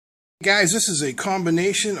Guys, this is a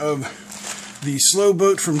combination of the slow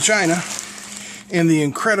boat from China and the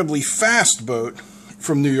incredibly fast boat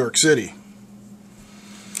from New York City.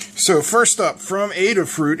 So first up, from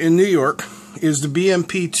Adadfruit in New York is the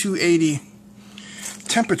BMP 280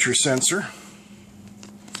 temperature sensor.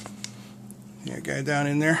 Yeah, guy down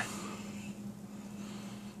in there.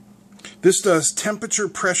 This does temperature,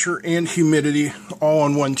 pressure, and humidity all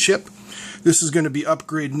on one chip. This is going to be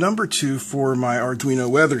upgrade number 2 for my Arduino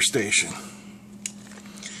weather station.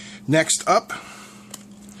 Next up,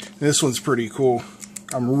 this one's pretty cool.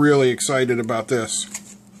 I'm really excited about this.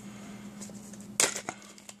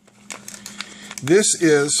 This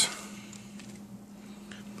is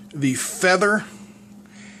the Feather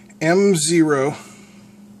M0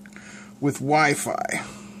 with Wi-Fi.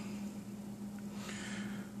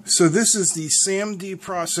 So this is the SAMD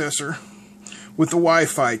processor with the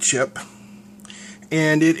Wi-Fi chip,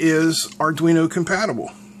 and it is Arduino compatible.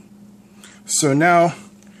 So now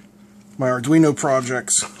my Arduino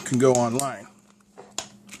projects can go online.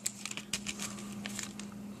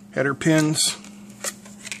 Header pins.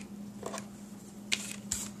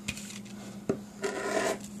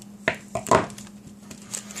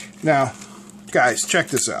 Now, guys, check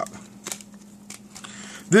this out.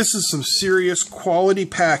 This is some serious quality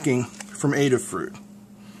packing from Adadfruit.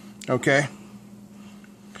 Okay?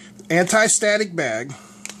 Anti-static bag.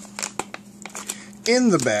 In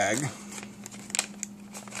the bag,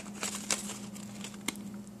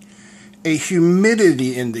 a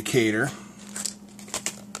humidity indicator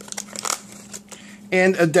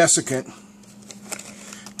and a desiccant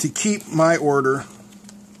to keep my order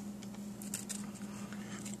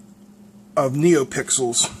of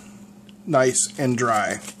Neopixels nice and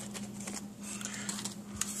dry.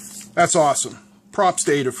 That's awesome. Props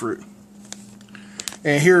to Adadfruit.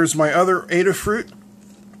 And here's my other Adadfruit.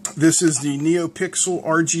 This is the Neopixel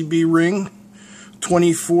RGB ring,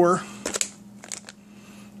 24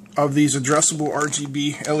 of these addressable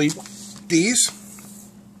RGB LEDs.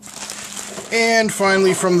 And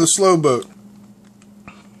finally, from the slow boat.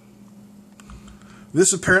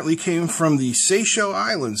 This apparently came from the Seychelles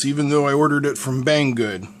Islands, even though I ordered it from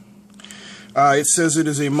Banggood. It says it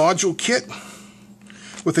is a module kit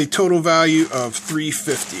with a total value of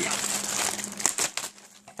 $350.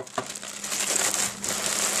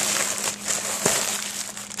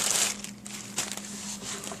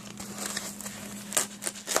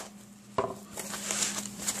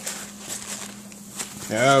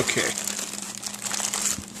 Okay.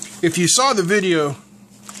 If you saw the video,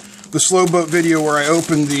 the slow boat video where I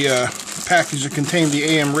opened the package that contained the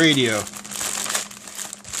AM radio,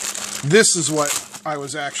 this is what I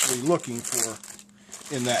was actually looking for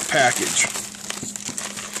in that package.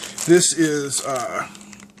 This is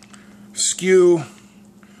SKU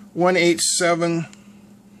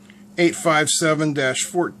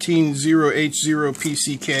 187857-14080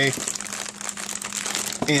 PCK,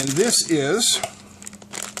 and this is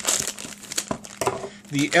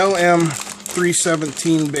the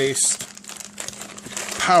LM317 based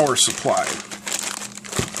power supply,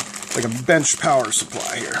 like a bench power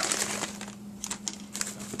supply here.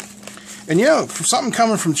 And you know, for something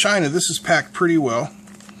coming from China, this is packed pretty well.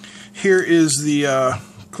 Here is the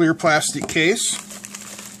clear plastic case.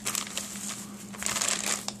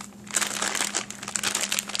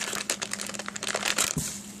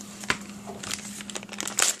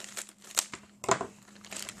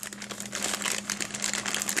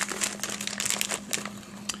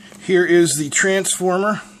 Here is the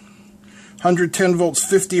transformer, 110 volts,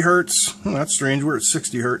 50 hertz. Oh, that's strange, we're at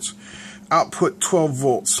 60 hertz. Output 12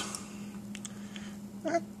 volts.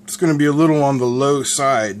 That's going to be a little on the low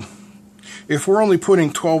side. If we're only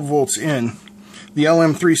putting 12 volts in, the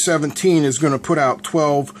LM317 is going to put out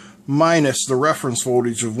 12 minus the reference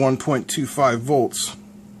voltage of 1.25 volts.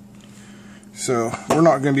 So we're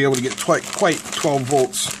not going to be able to get quite 12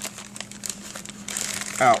 volts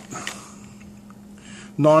out.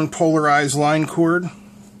 Non-polarized line cord.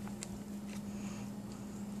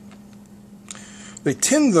 They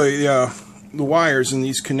tin the wires in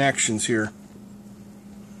these connections here.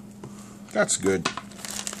 That's good.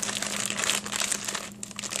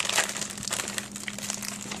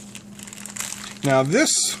 Now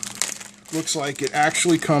this looks like it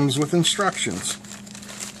actually comes with instructions.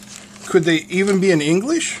 Could they even be in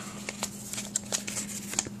English?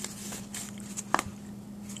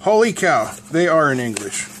 Holy cow, they are in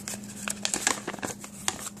English.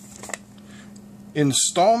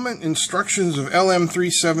 Installment instructions of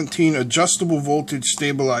LM317 adjustable voltage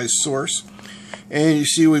stabilized source. And you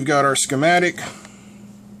see we've got our schematic,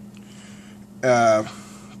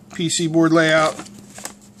 PC board layout,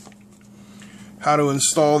 how to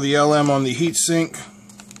install the LM on the heatsink,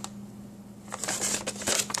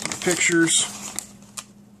 pictures.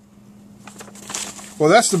 Well,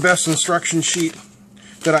 that's the best instruction sheet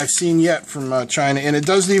that I've seen yet from China, and it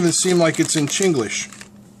doesn't even seem like it's in Chinglish.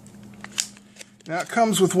 Now it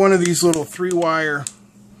comes with one of these little 3-wire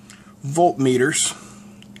voltmeters.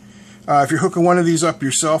 If you're hooking one of these up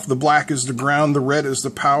yourself, the black is the ground, the red is the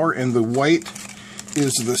power, and the white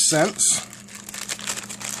is the sense.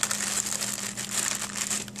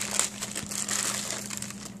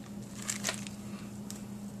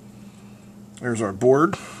 There's our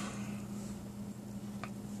board.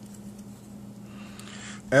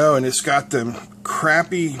 Oh, and it's got them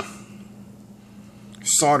crappy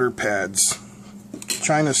solder pads.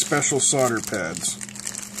 China special solder pads.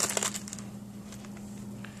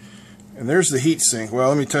 And there's the heatsink. Well,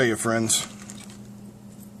 let me tell you, friends,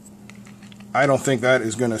 I don't think that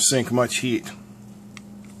is going to sink much heat.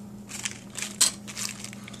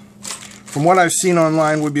 From what I've seen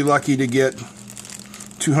online, we'd be lucky to get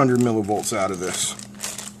 200 millivolts out of this.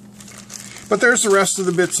 But there's the rest of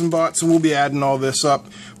the bits and bots, and we'll be adding all this up,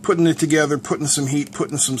 putting it together, putting some heat,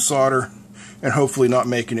 putting some solder, and hopefully not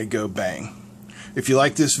making it go bang. If you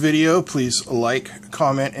like this video, please like,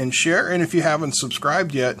 comment, and share. And if you haven't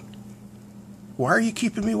subscribed yet, why are you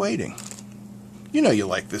keeping me waiting? You know you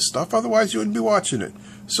like this stuff, otherwise you wouldn't be watching it.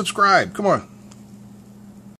 Subscribe, come on.